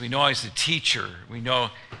We know he's a teacher. We know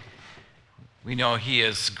he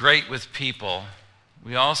is great with people.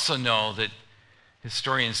 We also know that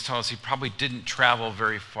historians tell us he probably didn't travel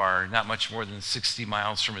very far, not much more than 60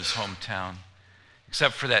 miles from his hometown,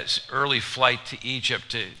 except for that early flight to Egypt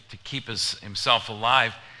to keep himself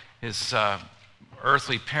alive. His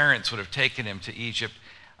earthly parents would have taken him to Egypt.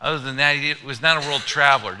 Other than that, he was not a world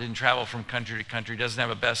traveler, didn't travel from country to country, doesn't have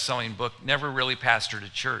a best-selling book, never really pastored a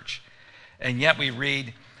church. And yet we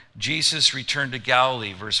read, Jesus returned to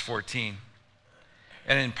Galilee, verse 14.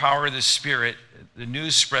 And in power of the Spirit, the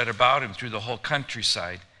news spread about him through the whole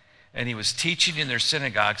countryside. And he was teaching in their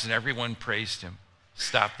synagogues, and everyone praised him.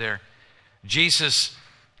 Stop there. Jesus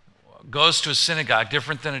goes to a synagogue,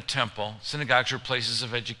 different than a temple. Synagogues are places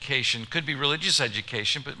of education. Could be religious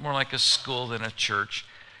education, but more like a school than a church.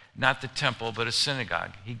 Not the temple, but a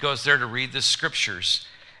synagogue. He goes there to read the scriptures.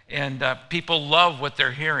 And people love what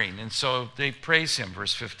they're hearing, and so they praise him,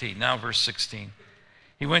 verse 15. Now verse 16.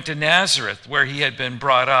 He went to Nazareth, where he had been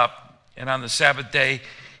brought up, and on the Sabbath day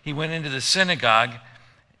he went into the synagogue,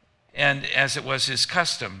 and as it was his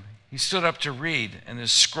custom, he stood up to read, and the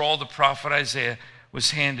scroll of the prophet Isaiah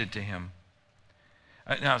was handed to him.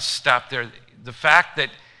 Now stop there. The fact that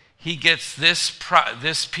he gets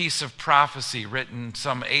this piece of prophecy written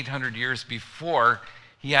some 800 years before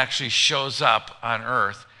he actually shows up on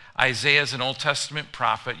earth. Isaiah is an Old Testament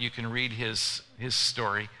prophet. You can read his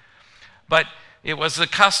story. But it was the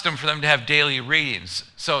custom for them to have daily readings.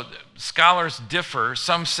 So scholars differ.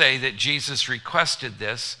 Some say that Jesus requested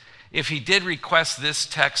this. If he did request this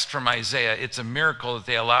text from Isaiah, it's a miracle that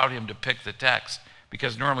they allowed him to pick the text,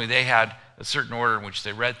 because normally they had a certain order in which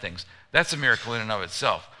they read things. That's a miracle in and of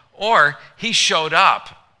itself. Or he showed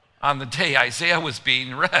up on the day Isaiah was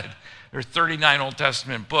being read. There are 39 Old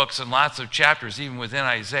Testament books and lots of chapters even within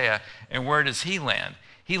Isaiah. And where does he land?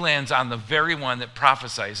 He lands on the very one that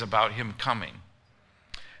prophesies about him coming.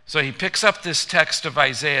 So he picks up this text of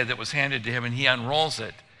Isaiah that was handed to him, and he unrolls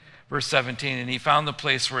it. Verse 17, and he found the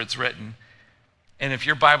place where it's written. And if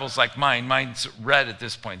your Bible's like mine, mine's read at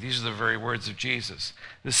this point. These are the very words of Jesus.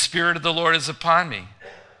 The Spirit of the Lord is upon me,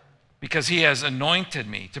 because he has anointed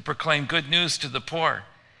me to proclaim good news to the poor.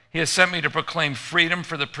 He has sent me to proclaim freedom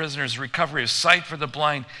for the prisoners, recovery of sight for the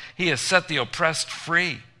blind. He has set the oppressed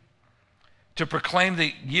free, to proclaim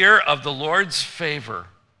the year of the Lord's favor.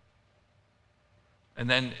 And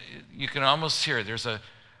then you can almost hear there's a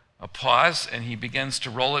pause, and he begins to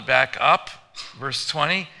roll it back up. Verse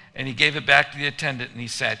 20, and he gave it back to the attendant, and he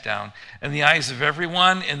sat down. And the eyes of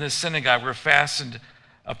everyone in the synagogue were fastened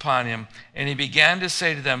upon him. And he began to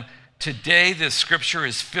say to them, today this scripture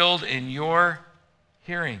is filled in your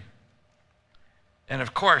hearing. And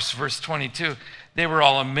of course, verse 22, they were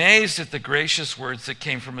all amazed at the gracious words that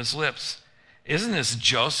came from his lips. Isn't this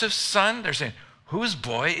Joseph's son? They're saying, whose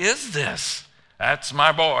boy is this? That's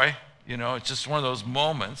my boy. You know, it's just one of those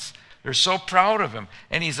moments. They're so proud of him.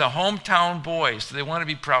 And he's a hometown boy, so they want to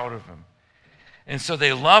be proud of him. And so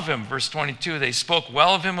they love him. Verse 22, they spoke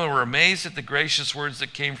well of him and were amazed at the gracious words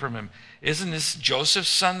that came from him. Isn't this Joseph's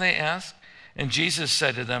son, they asked? And Jesus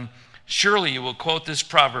said to them, surely you will quote this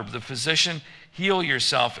proverb, the physician, heal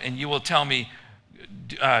yourself, and you will tell me,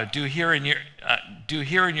 do here in your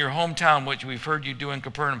hometown what we've heard you do in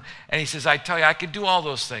Capernaum. And he says, I tell you, I could do all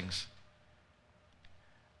those things.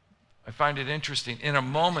 I find it interesting. In a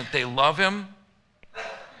moment, they love him.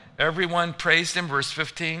 Everyone praised him, verse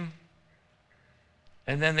 15.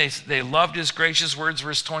 And then they loved his gracious words,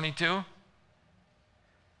 verse 22.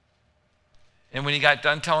 And when he got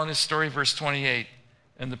done telling his story, verse 28,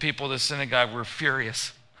 and the people of the synagogue were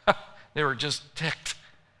furious. They were just ticked.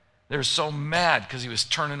 They were so mad because he was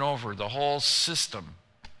turning over the whole system.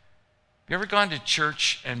 Have you ever gone to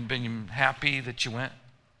church and been happy that you went?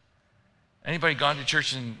 Anybody gone to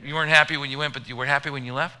church and you weren't happy when you went, but you were happy when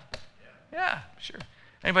you left? Yeah, sure.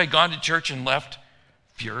 Anybody gone to church and left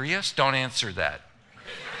furious? Don't answer that.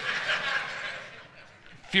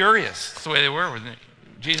 Furious. That's the way they were when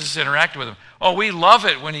Jesus interacted with them. Oh, we love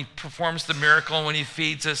it when he performs the miracle, when he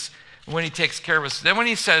feeds us, when he takes care of us. Then when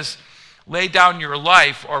he says, lay down your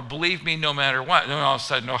life or believe me no matter what, then all of a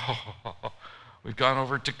sudden, oh, we've gone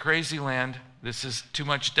over to crazy land. This is too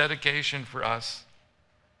much dedication for us.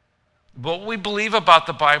 But what we believe about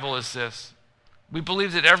the Bible is this. We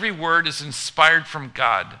believe that every word is inspired from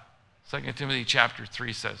God. 2 Timothy chapter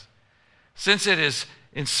 3 says, since it is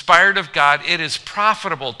inspired of God, it is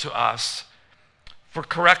profitable to us for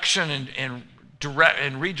correction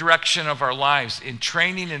and redirection of our lives, in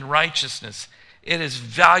training in righteousness. It is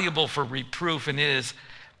valuable for reproof, and it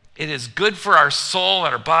is good for our soul,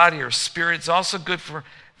 our body, our spirit. It's also good for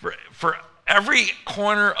every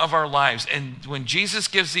corner of our lives. And when Jesus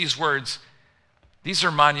gives these words, these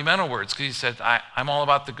are monumental words, because he said, I'm all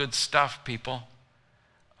about the good stuff, people.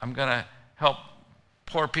 I'm going to help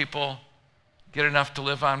poor people get enough to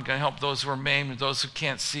live on. I'm going to help those who are maimed, those who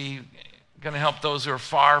can't see. I'm going to help those who are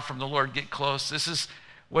far from the Lord get close. This is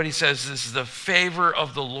what he says. This is the favor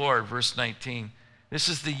of the Lord, verse 19. This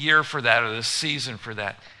is the year for that, or the season for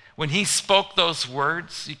that. When he spoke those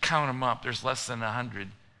words, you count them up. There's less than 100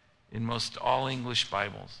 in most all English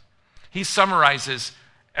Bibles. He summarizes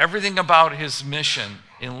everything about his mission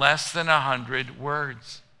in less than 100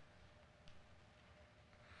 words.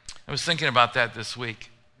 I was thinking about that this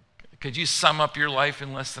week. Could you sum up your life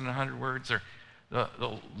in less than 100 words, or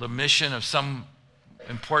the mission of some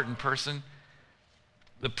important person?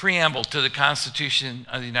 The preamble to the Constitution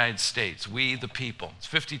of the United States, we the people. It's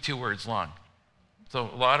 52 words long. So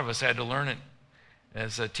a lot of us had to learn it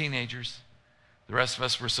as teenagers. The rest of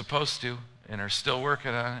us were supposed to and are still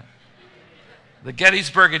working on it. The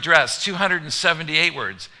Gettysburg Address, 278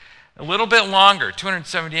 words. A little bit longer,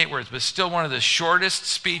 278 words, but still one of the shortest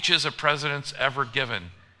speeches a president's ever given.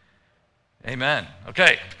 Amen.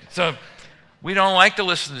 Okay, so we don't like to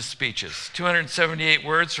listen to speeches. 278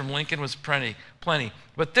 words from Lincoln was plenty.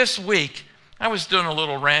 But this week, I was doing a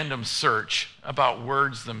little random search about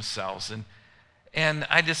words themselves, and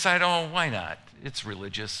I decided, why not? It's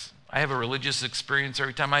religious. I have a religious experience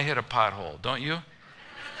every time I hit a pothole, don't you?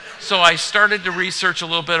 So I started to research a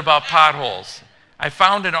little bit about potholes. I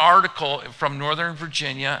found an article from Northern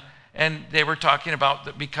Virginia, and they were talking about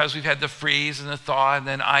that because we've had the freeze and the thaw and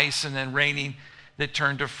then ice and then raining that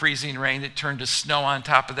turned to freezing rain that turned to snow on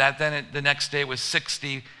top of that. Then the next day it was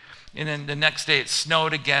 60, and then the next day it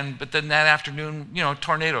snowed again. But then that afternoon,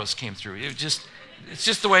 tornadoes came through. It's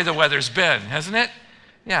just the way the weather's been, hasn't it?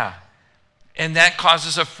 Yeah. And that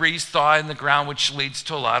causes a freeze thaw in the ground, which leads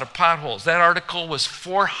to a lot of potholes. That article was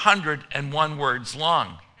 401 words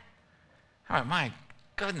long. My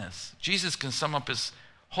goodness, Jesus can sum up his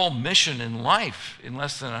whole mission in life in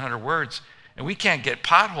less than 100 words, and we can't get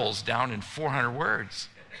potholes down in 400 words.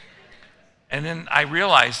 And then I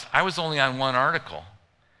realized I was only on one article.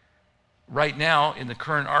 Right now, in the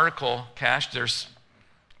current article cache, there's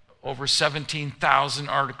over 17,000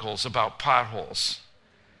 articles about potholes.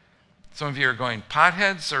 Some of you are going,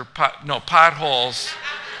 potheads or potholes?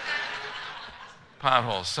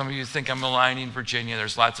 Potholes. Some of you think I'm maligning Virginia.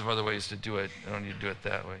 There's lots of other ways to do it. I don't need to do it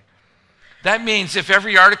that way. That means if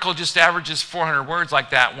every article just averages 400 words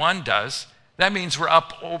like that one does, that means we're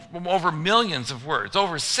up over millions of words,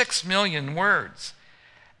 over 6 million words.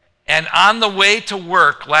 And on the way to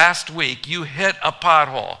work last week, you hit a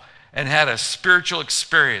pothole and had a spiritual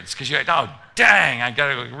experience because you're like, dang, I got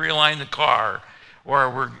to realign the car,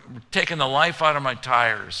 or we're taking the life out of my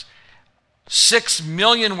tires. 6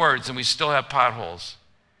 million words and we still have potholes.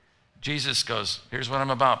 Jesus goes, here's what I'm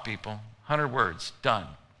about, people. 100 words, done.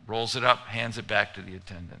 Rolls it up, hands it back to the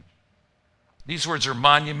attendant. These words are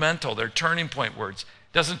monumental. They're turning point words.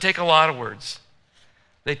 Doesn't take a lot of words.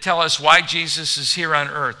 They tell us why Jesus is here on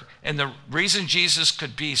earth. And the reason Jesus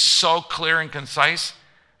could be so clear and concise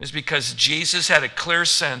is because Jesus had a clear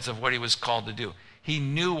sense of what he was called to do. He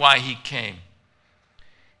knew why he came.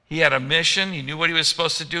 He had a mission. He knew what he was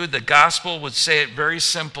supposed to do. The gospel would say it very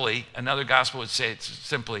simply. Another gospel would say it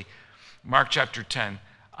simply. Mark chapter 10.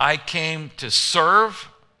 I came to serve,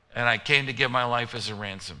 and I came to give my life as a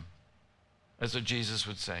ransom. That's what Jesus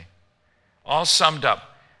would say. All summed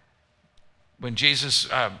up. When Jesus,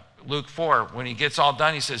 Luke 4, when he gets all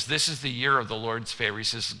done, he says, this is the year of the Lord's favor. He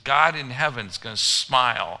says, God in heaven is going to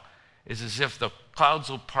smile. It's as if the clouds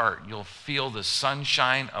will part. You'll feel the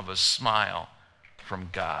sunshine of a smile from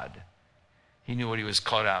God. He knew what he was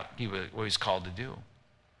called what he was called to do.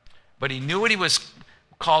 But he knew what he was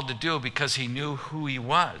called to do because he knew who he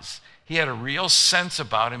was. He had a real sense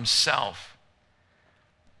about himself.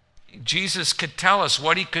 Jesus could tell us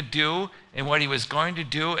what he could do and what he was going to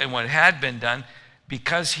do and what had been done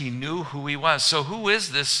because he knew who he was. So who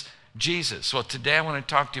is this Jesus? Well, today I want to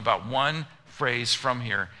talk to you about one phrase from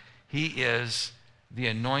here. He is the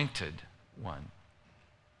anointed one.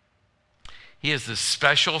 He is the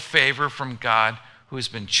special favor from God who has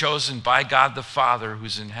been chosen by God the Father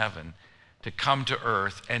who's in heaven to come to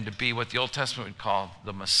earth and to be what the Old Testament would call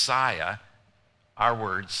the Messiah, our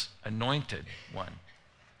words, anointed one.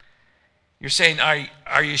 You're saying,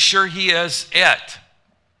 are you sure he is it?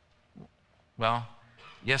 Well,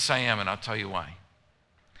 yes, I am, and I'll tell you why.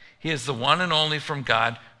 He is the one and only from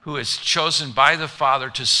God who is chosen by the Father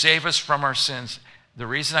to save us from our sins. The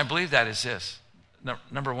reason I believe that is this.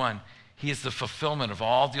 Number one, he is the fulfillment of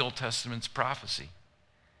all the Old Testament's prophecy.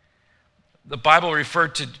 The Bible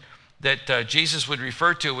referred to that Jesus would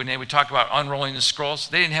refer to when they would talk about unrolling the scrolls,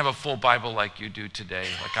 they didn't have a full Bible like you do today,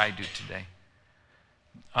 like I do today.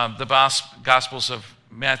 The Gospels of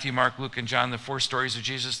Matthew, Mark, Luke, and John, the 4 stories of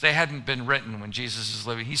Jesus, they hadn't been written when Jesus is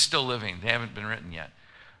living. He's still living. They haven't been written yet.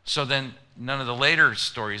 So then none of the later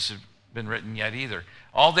stories have been written yet either.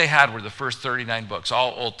 All they had were the first 39 books,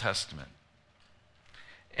 all Old Testament.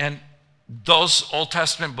 And those Old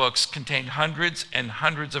Testament books contained hundreds and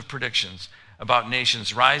hundreds of predictions about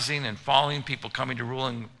nations rising and falling, people coming to rule,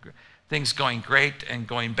 and things going great and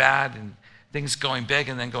going bad, and things going big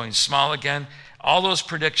and then going small again. All those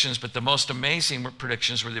predictions, but the most amazing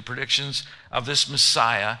predictions were the predictions of this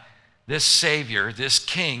Messiah, this Savior, this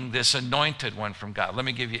King, this anointed one from God. Let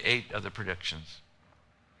me give you 8 of the predictions.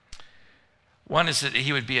 One is that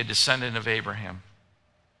he would be a descendant of Abraham.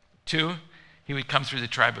 2, he would come through the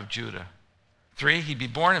tribe of Judah. 3, he'd be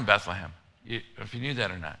born in Bethlehem, if you knew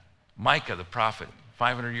that or not. Micah, the prophet,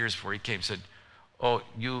 500 years before he came, said, "Oh,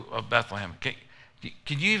 you of Bethlehem, can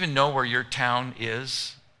you even know where your town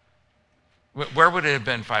is? Where would it have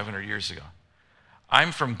been 500 years ago?"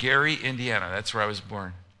 I'm from Gary, Indiana. That's where I was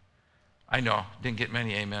born. I know, didn't get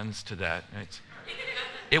many amens to that.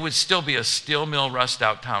 It would still be a steel mill, rust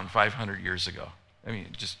out town 500 years ago. I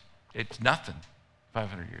mean, it's nothing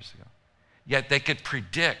 500 years ago. Yet they could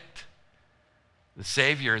predict the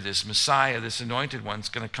Savior, this Messiah, this anointed one, is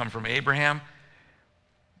going to come from Abraham,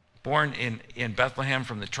 born in Bethlehem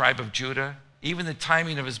from the tribe of Judah. Even the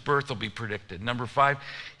timing of his birth will be predicted. Number 5,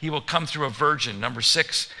 he will come through a virgin. Number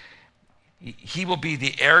 6, he will be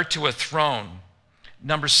the heir to a throne.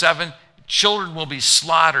 Number 7, children will be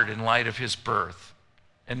slaughtered in light of his birth.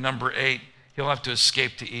 And number 8, he'll have to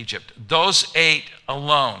escape to Egypt. Those 8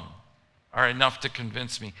 alone are enough to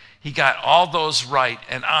convince me. He got all those right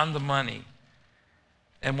and on the money.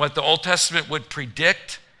 And what the Old Testament would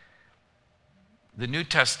predict, the New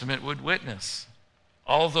Testament would witness.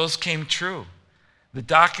 All of those came true. The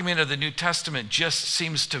document of the New Testament just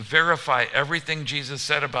seems to verify everything Jesus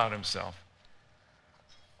said about himself.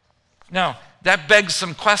 Now, that begs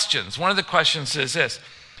some questions. One of the questions is this.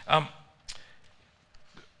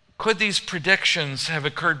 Could these predictions have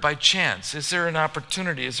occurred by chance? Is there an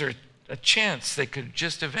opportunity? Is there a chance they could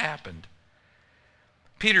just have happened?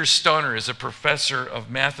 Peter Stoner is a professor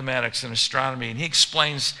of mathematics and astronomy, and he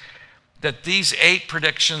explains that these 8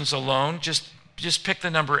 predictions alone, just pick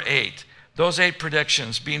the number 8, those 8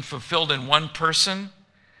 predictions being fulfilled in one person,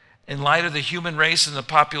 in light of the human race and the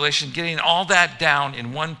population, getting all that down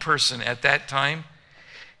in one person at that time,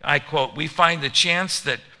 I quote, "We find the chance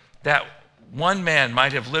that one man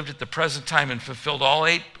might have lived at the present time and fulfilled all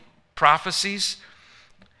 8 prophecies.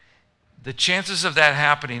 The chances of that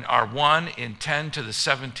happening are 1 in 10 to the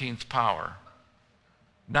 17th power.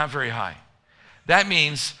 Not very high. That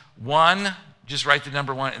means 1, just write the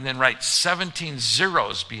number 1, and then write 17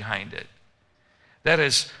 zeros behind it. That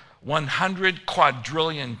is 100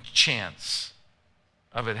 quadrillion chance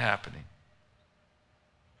of it happening.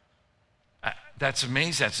 That's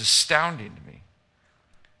amazing. That's astounding to me.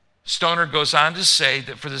 Stoner goes on to say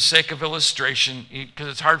that for the sake of illustration, because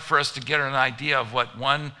it's hard for us to get an idea of what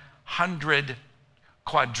 100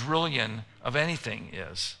 quadrillion of anything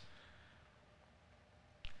is.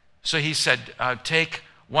 So he said, take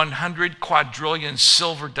 100 quadrillion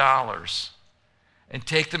silver dollars and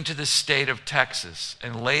take them to the state of Texas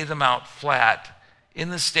and lay them out flat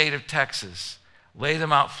in the state of Texas. Lay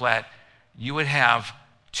them out flat. You would have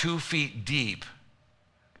 2 feet deep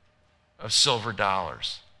of silver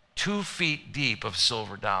dollars. 2 feet deep of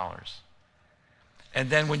silver dollars. And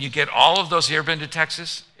then when you get all of those, you ever been to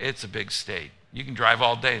Texas? It's a big state. You can drive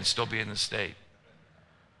all day and still be in the state.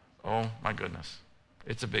 Oh my goodness.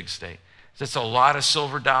 It's a big state. It's a lot of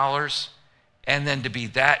silver dollars, and then to be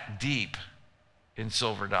that deep in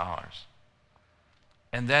silver dollars.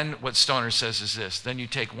 And then what Stoner says is this. Then you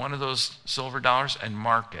take one of those silver dollars and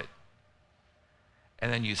mark it.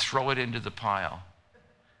 And then you throw it into the pile.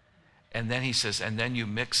 And then he says, and then you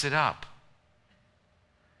mix it up.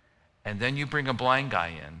 And then you bring a blind guy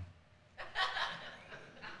in.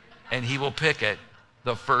 And he will pick it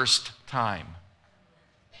the first time.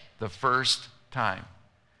 The first time.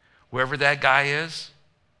 Whoever that guy is,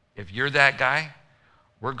 if you're that guy,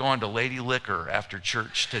 we're going to Lady Liquor after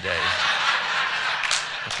church today.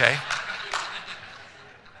 Okay?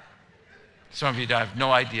 Some of you have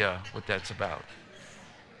no idea what that's about.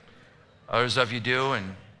 Others of you do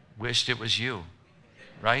and wished it was you,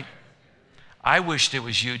 right? I wished it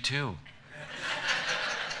was you too.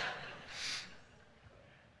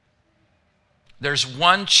 There's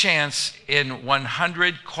one chance in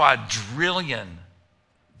 100 quadrillion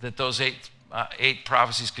that those eight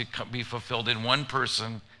prophecies could be fulfilled in one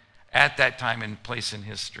person at that time and place in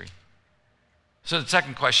history. So the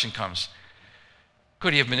second question comes,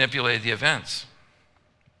 could he have manipulated the events?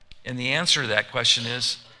 And the answer to that question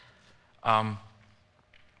is,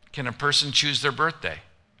 can a person choose their birthday?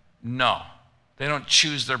 No, they don't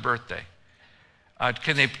choose their birthday.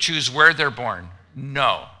 Can they choose where they're born?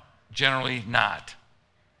 No, generally not.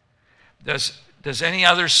 Does any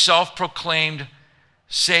other self-proclaimed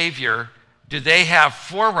Savior, do they have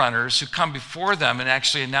forerunners who come before them and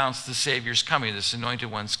actually announce the Savior's coming, this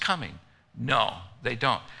anointed one's coming? No, they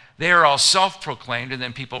don't. They are all self-proclaimed, and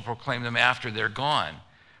then people proclaim them after they're gone.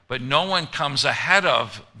 But no one comes ahead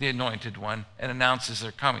of the anointed one and announces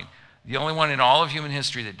they're coming. The only one in all of human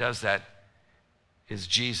history that does that is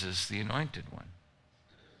Jesus, the anointed one.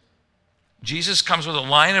 Jesus comes with a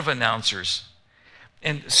line of announcers.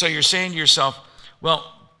 And so you're saying to yourself,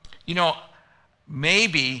 well,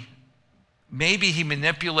 maybe he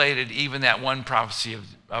manipulated even that one prophecy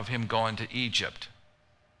of him going to Egypt.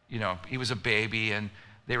 He was a baby, and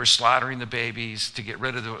they were slaughtering the babies to get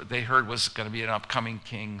rid of they heard was going to be an upcoming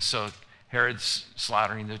king. So Herod's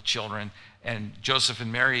slaughtering the children, and Joseph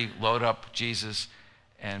and Mary load up Jesus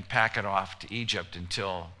and pack it off to Egypt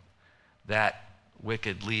until that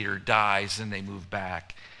wicked leader dies, and they move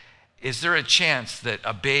back. Is there a chance that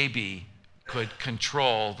a baby could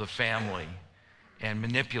control the family and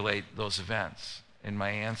manipulate those events? And my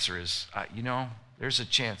answer is, there's a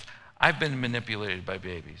chance. I've been manipulated by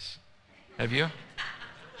babies. Have you?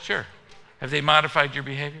 Sure. Have they modified your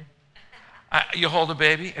behavior? You hold a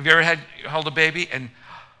baby. Have you ever held a baby and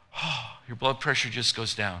your blood pressure just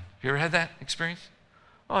goes down? Have you ever had that experience?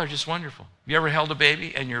 Oh, they're just wonderful. Have you ever held a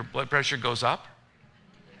baby and your blood pressure goes up?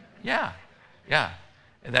 Yeah.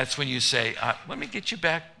 And that's when you say, let me get you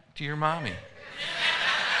back to your mommy.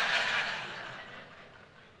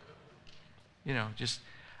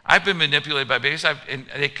 I've been manipulated by babies, and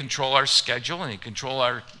they control our schedule, and they control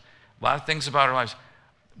a lot of things about our lives.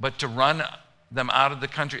 But to run them out of the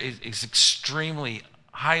country is extremely,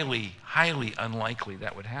 highly, highly unlikely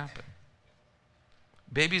that would happen.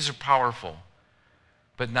 Babies are powerful,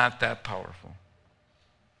 but not that powerful.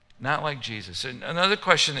 Not like Jesus. And another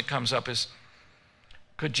question that comes up is,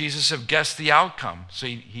 could Jesus have guessed the outcome? So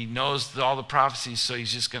he knows all the prophecies, so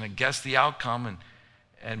he's just going to guess the outcome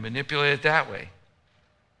and manipulate it that way.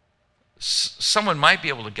 Someone might be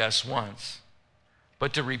able to guess once,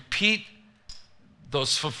 but to repeat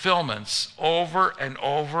those fulfillments over and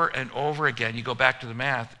over and over again, you go back to the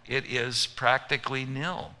math, it is practically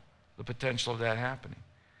nil, the potential of that happening.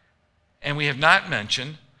 And we have not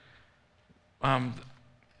mentioned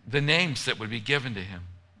the names that would be given to him,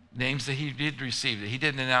 names that he did receive, that he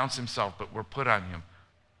didn't announce himself but were put on him.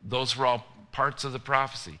 Those were all parts of the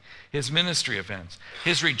prophecy. His ministry events,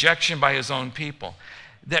 his rejection by his own people.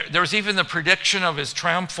 There was even the prediction of his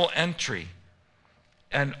triumphal entry.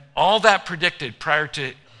 And all that predicted prior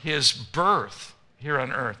to his birth here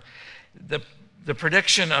on earth. The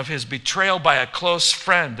prediction of his betrayal by a close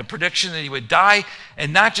friend. The prediction that he would die,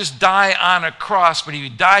 and not just die on a cross, but he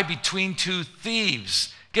would die between two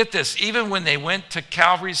thieves. Get this, even when they went to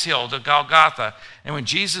Calvary's Hill, to Golgotha, and when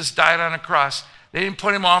Jesus died on a cross, they didn't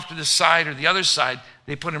put him off to the side or the other side.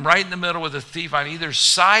 They put him right in the middle with a thief on either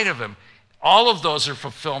side of him. All of those are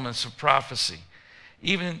fulfillments of prophecy.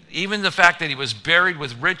 Even the fact that he was buried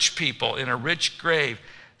with rich people in a rich grave,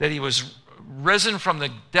 that he was risen from the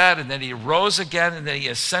dead, and that he rose again, and that he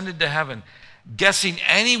ascended to heaven. Guessing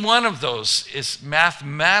any one of those is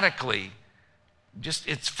mathematically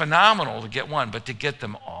it's phenomenal to get one, but to get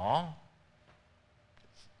them all,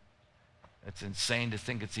 it's insane to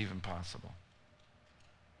think it's even possible.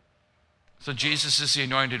 So Jesus is the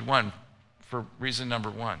anointed one for reason number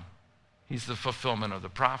one. He's the fulfillment of the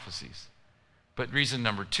prophecies. But reason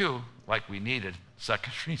number two, like we needed,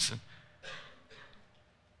 second reason,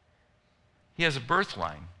 he has a birth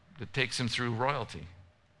line that takes him through royalty.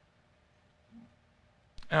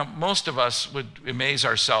 Now, most of us would amaze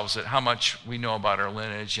ourselves at how much we know about our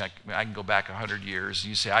lineage. I can go back 100 years.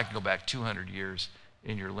 You say, I can go back 200 years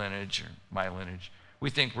in your lineage or my lineage. We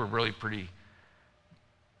think we're really pretty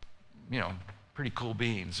cool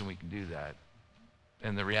beings, and we can do that.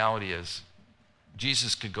 And the reality is,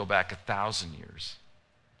 Jesus could go back 1,000 years.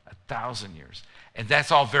 1,000 years. And that's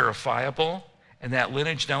all verifiable. And that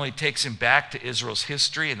lineage not only takes him back to Israel's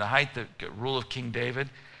history and the rule of King David,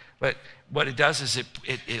 but what it does is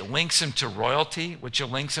it links him to royalty, which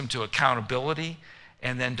links him to accountability,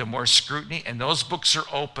 and then to more scrutiny. And those books are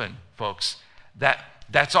open, folks.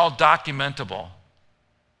 That's all documentable.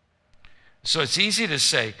 So it's easy to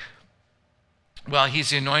say, well,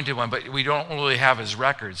 he's the anointed one, but we don't really have his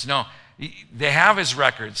records. No, they have his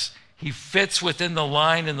records. He fits within the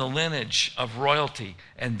line and the lineage of royalty.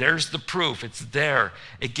 And there's the proof. It's there.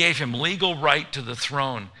 It gave him legal right to the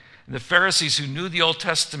throne. And the Pharisees who knew the Old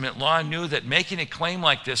Testament law knew that making a claim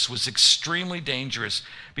like this was extremely dangerous,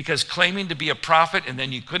 because claiming to be a prophet and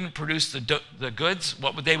then you couldn't produce the goods,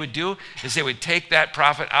 what they would do is they would take that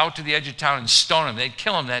prophet out to the edge of town and stone him. They'd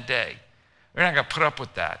kill him that day. They're not going to put up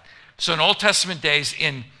with that. So in Old Testament days,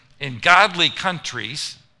 in godly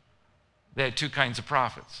countries, they had two kinds of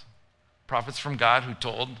prophets. Prophets from God who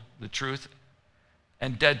told the truth,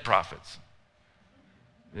 and dead prophets.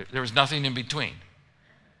 There was nothing in between.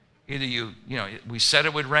 Either we said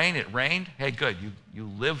it would rain, it rained. Hey, good, you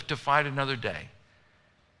lived to fight another day.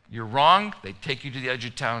 You're wrong, they take you to the edge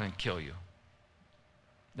of town and kill you.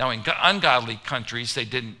 Now, in ungodly countries, they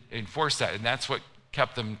didn't enforce that, and that's what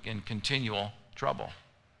kept them in continual trouble.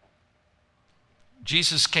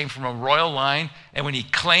 Jesus came from a royal line, and when he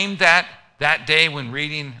claimed that day when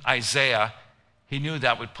reading Isaiah, he knew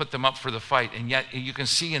that would put them up for the fight. And yet you can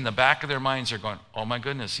see in the back of their minds, they're going, oh my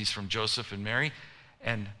goodness, he's from Joseph and Mary,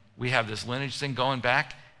 and we have this lineage thing going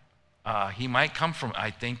back. He might come from,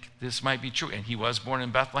 I think this might be true. And he was born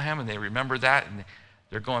in Bethlehem, and they remember that, and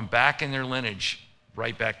they're going back in their lineage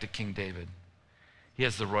right back to King David. He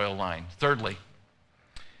has the royal line. Thirdly,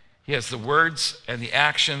 he has the words and the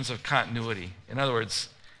actions of continuity. In other words,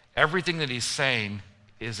 everything that he's saying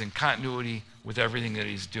is in continuity with everything that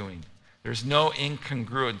he's doing. There's no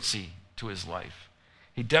incongruency to his life.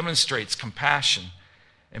 He demonstrates compassion,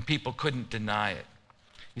 and people couldn't deny it.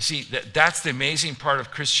 You see, that's the amazing part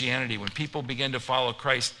of Christianity. When people begin to follow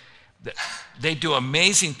Christ, they do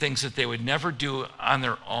amazing things that they would never do on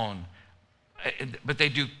their own. But they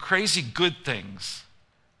do crazy good things.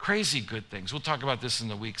 Crazy good things. We'll talk about this in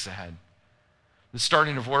the weeks ahead. The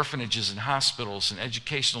starting of orphanages and hospitals and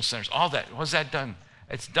educational centers, all that. How's that done?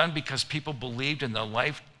 It's done because people believed in the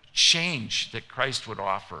life change that Christ would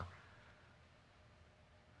offer.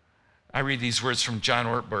 I read these words from John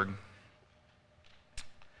Ortberg.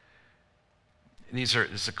 This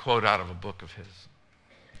is a quote out of a book of his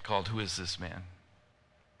called Who Is This Man?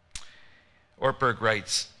 Ortberg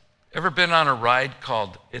writes, ever been on a ride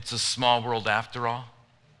called It's a Small World After All?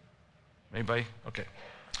 Anybody? Okay.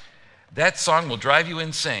 That song will drive you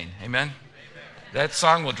insane. Amen? That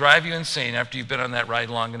song will drive you insane after you've been on that ride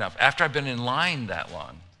long enough. After I've been in line that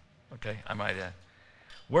long. Okay, I might add.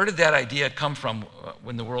 Where did that idea come from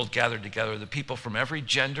when the world gathered together? The people from every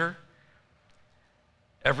gender,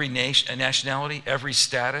 every nationality, every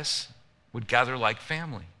status would gather like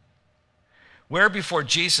family. Where before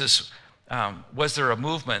Jesus was there a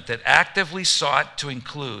movement that actively sought to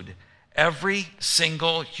include every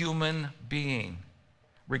single human being,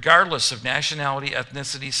 regardless of nationality,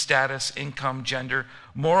 ethnicity, status, income, gender,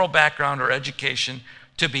 moral background, or education,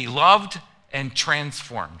 to be loved and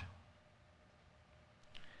transformed?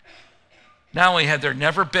 Not only had there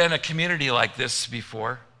never been a community like this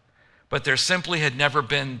before, but there simply had never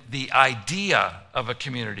been the idea of a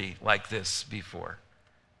community like this before.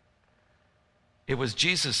 It was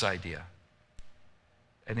Jesus' idea,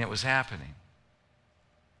 and it was happening.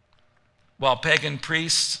 While pagan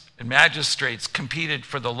priests and magistrates competed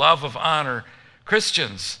for the love of honor,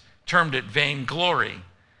 Christians termed it vainglory.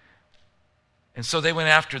 And so they went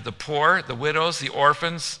after the poor, the widows, the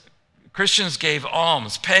orphans. Christians gave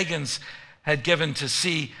alms. Pagans had given to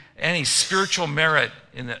see any spiritual merit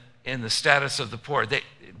in the status of the poor. They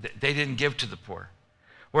didn't give to the poor.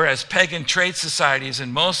 Whereas pagan trade societies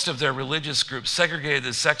and most of their religious groups segregated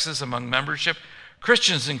the sexes among membership,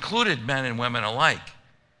 Christians included men and women alike.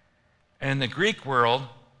 And in the Greek world,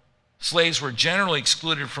 slaves were generally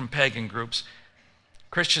excluded from pagan groups.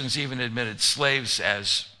 Christians even admitted slaves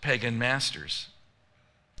as pagan masters.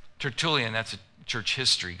 Tertullian, that's a church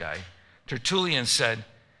history guy, Tertullian said,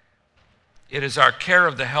 "It is our care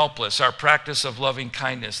of the helpless, our practice of loving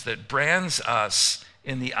kindness that brands us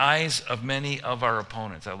in the eyes of many of our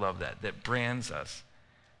opponents." I love that. That brands us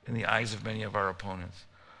in the eyes of many of our opponents.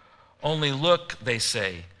 Only look, they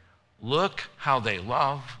say, look how they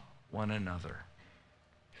love one another.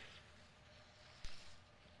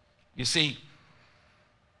 You see,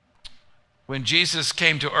 when Jesus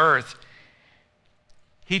came to earth,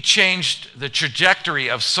 he changed the trajectory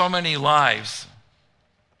of so many lives.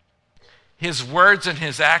 His words and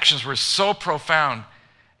his actions were so profound,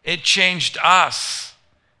 it changed us.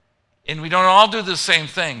 And we don't all do the same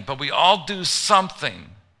thing, but we all do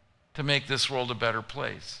something to make this world a better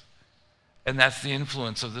place. And that's the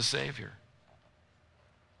influence of the Savior.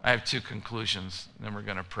 I have two conclusions, and then we're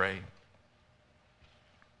going to pray.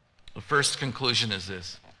 The first conclusion is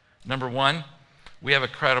this. Number one, we have a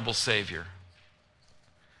credible Savior.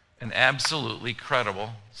 an absolutely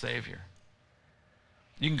credible Savior.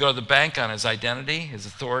 You can go to the bank on his identity, his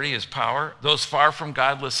authority, his power. Those far from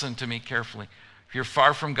God, listen to me carefully. If you're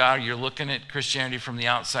far from God, you're looking at Christianity from the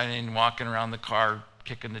outside and walking around the car,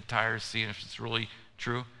 kicking the tires, seeing if it's really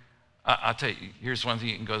true. I'll tell you, here's one thing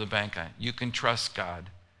you can go to the bank on. You can trust God,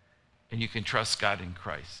 and you can trust God in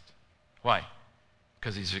Christ. Why?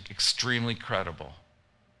 Because he's extremely credible.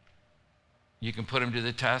 You can put him to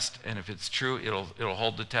the test, and if it's true, it'll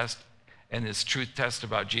hold the test. And this truth test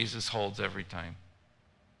about Jesus holds every time.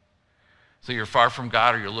 So you're far from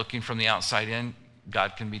God, or you're looking from the outside in,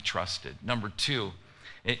 God can be trusted. Number two,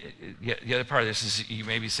 the other part of this is you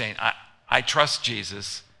may be saying, I trust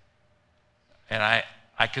Jesus, and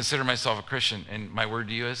I consider myself a Christian, and my word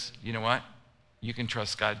to you is, you know what? You can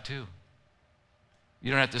trust God too.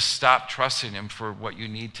 You don't have to stop trusting him for what you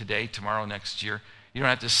need today, tomorrow, next year. You don't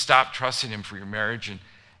have to stop trusting him for your marriage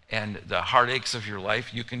and the heartaches of your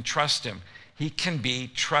life. You can trust him. He can be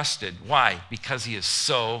trusted. Why? Because he is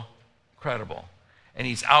so credible. And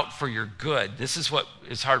he's out for your good. This is what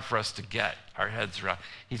is hard for us to get our heads around.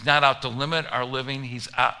 He's not out to limit our living. He's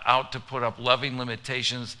out to put up loving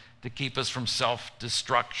limitations to keep us from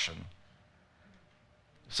self-destruction.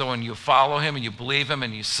 So when you follow him and you believe him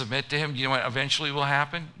and you submit to him, you know what eventually will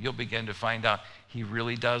happen? You'll begin to find out he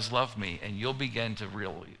really does love me, and you'll begin to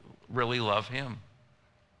really, really love him.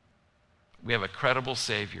 We have a credible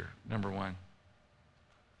Savior, number one.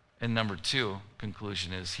 And number two,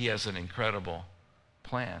 conclusion is, he has an incredible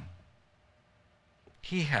plan.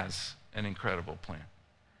 He has an incredible plan.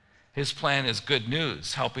 His plan is good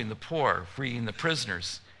news, helping the poor, freeing the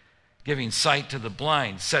prisoners, giving sight to the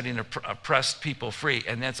blind, setting oppressed people free.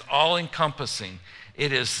 And that's all encompassing.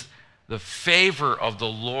 It is the favor of the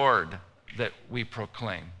Lord that we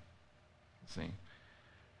proclaim. See?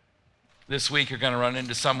 This week you're going to run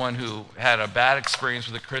into someone who had a bad experience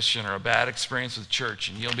with a Christian or a bad experience with church,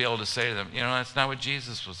 and you'll be able to say to them, you know, that's not what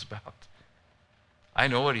Jesus was about. I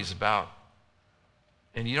know what he's about.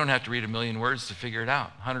 And you don't have to read 1,000,000 words to figure it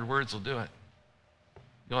out. 100 words will do it.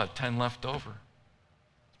 You'll have 10 left over.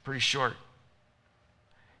 It's pretty short.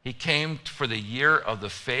 He came for the year of the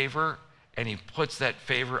favor, and he puts that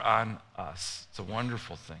favor on us. It's a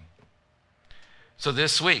wonderful thing. So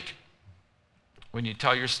this week, when you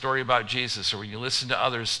tell your story about Jesus, or when you listen to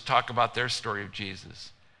others talk about their story of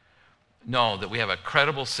Jesus, know that we have a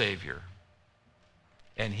credible Savior,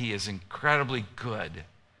 and he is incredibly good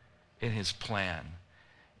in his plan.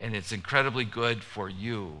 And it's incredibly good for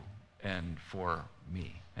you and for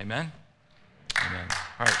me. Amen? Amen.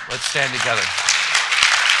 All right, let's stand together.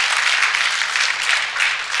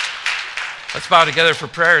 Let's bow together for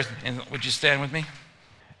prayer. And would you stand with me?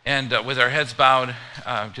 And with our heads bowed,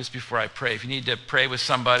 just before I pray, if you need to pray with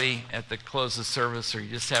somebody at the close of the service, or you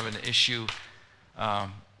just have an issue,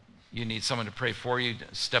 you need someone to pray for you,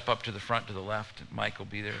 step up to the front to the left, and Mike will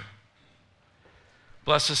be there.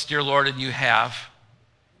 Bless us, dear Lord, and you have.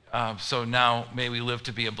 So now may we live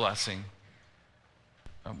to be a blessing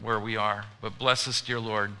where we are. But bless us, dear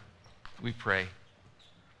Lord, we pray.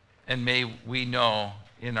 And may we know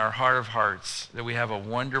in our heart of hearts that we have a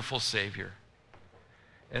wonderful Savior.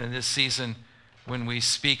 And in this season, when we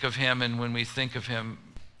speak of him and when we think of him,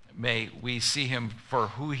 may we see him for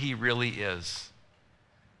who he really is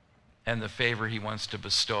and the favor he wants to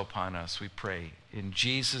bestow upon us, we pray. In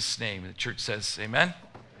Jesus' name, the church says, amen?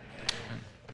 Amen.